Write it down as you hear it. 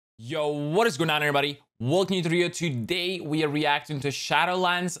Yo, what is going on, everybody? Welcome to the video. Today we are reacting to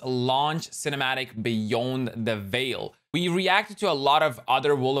Shadowlands launch cinematic Beyond the Veil. We reacted to a lot of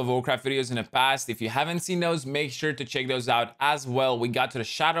other World of Warcraft videos in the past. If you haven't seen those, make sure to check those out as well. We got to the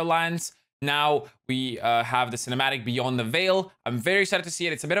Shadowlands. Now we have the cinematic Beyond the Veil. I'm very excited to see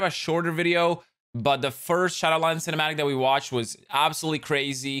it. It's a bit of a shorter video, but the first Shadowlands cinematic that we watched was absolutely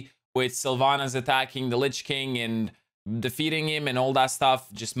crazy, with Sylvanas attacking the Lich King and defeating him and all that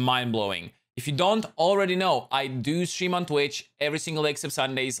stuff. Just mind-blowing. If you don't already know, I do stream on Twitch every single day except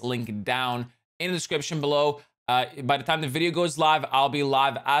Sundays. Link down in the description below. By the time the video goes live, I'll be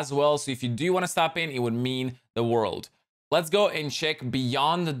live as well. So if you do want to stop in, it would mean the world. Let's go and check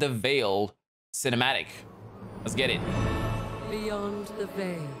Beyond the Veil cinematic. Let's get it. Beyond the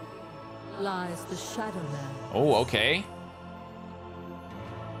veil lies the Shadowlands. Oh, okay.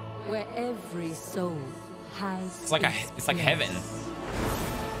 Where every soul has It's like heaven.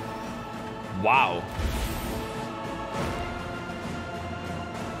 Wow.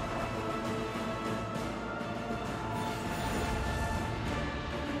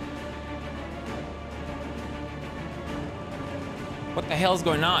 What the hell's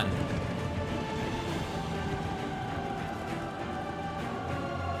going on?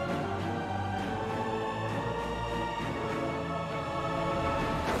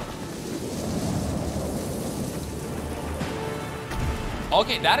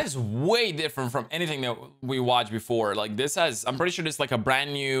 Okay, that is way different from anything that we watched before. Like, this has, I'm pretty sure this is like a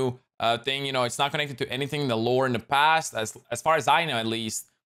brand new thing. You know, it's not connected to anything in the lore in the past, as far as I know, at least.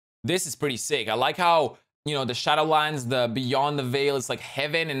 This is pretty sick. I like how, you know, the Shadowlands, the Beyond the Veil is like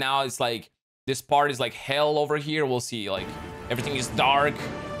heaven, and now it's like this part is like hell over here. We'll see. Like, everything is dark.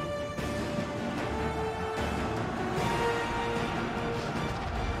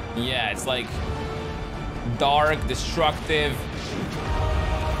 Yeah, it's like dark, destructive.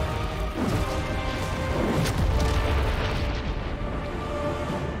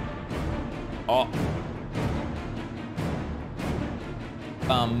 Oh.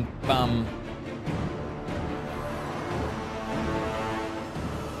 Bum.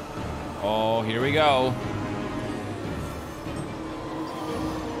 Oh, here we go.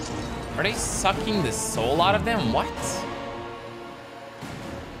 Are they sucking the soul out of them? What?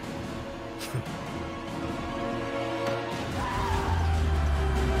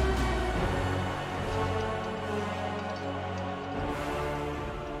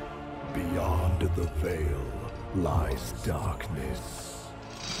 Beyond the veil lies darkness,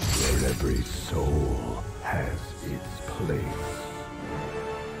 where every soul has its place.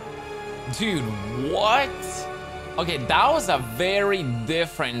 Dude, what? Okay, that was a very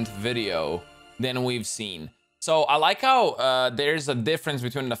different video than we've seen. So I like how there's a difference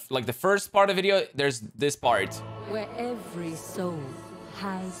between the first part of the video. There's this part. Where every soul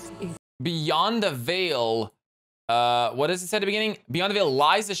has its Beyond the Veil. What does it say at the beginning? Beyond the Veil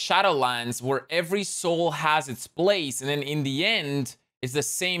lies the Shadowlands, where every soul has its place. And then in the end, it's the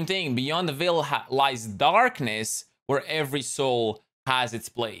same thing. Beyond the Veil lies darkness, where every soul has its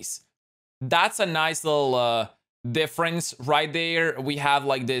place. That's a nice little difference right there. We have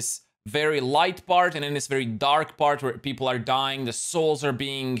like this very light part, and then this very dark part where people are dying. The souls are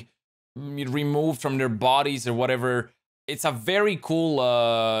being removed from their bodies or whatever. It's a very cool,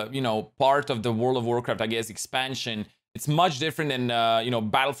 you know, part of the World of Warcraft, I guess, expansion. It's much different than, you know,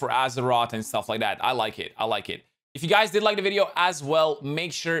 Battle for Azeroth and stuff like that. I like it. I like it. If you guys did like the video as well,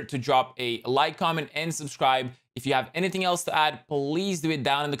 make sure to drop a like, comment, and subscribe. If you have anything else to add, please do it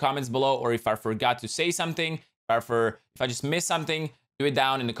down in the comments below. Or if I forgot to say something, if I just missed something, do it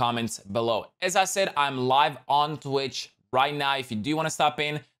down in the comments below. As I said, I'm live on Twitch right now. If you do want to stop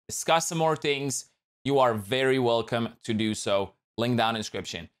in, discuss some more things, you are very welcome to do so. Link down in the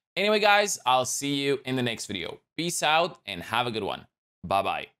description. Anyway, guys, I'll see you in the next video. Peace out and have a good one.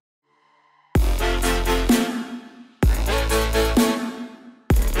 Bye-bye.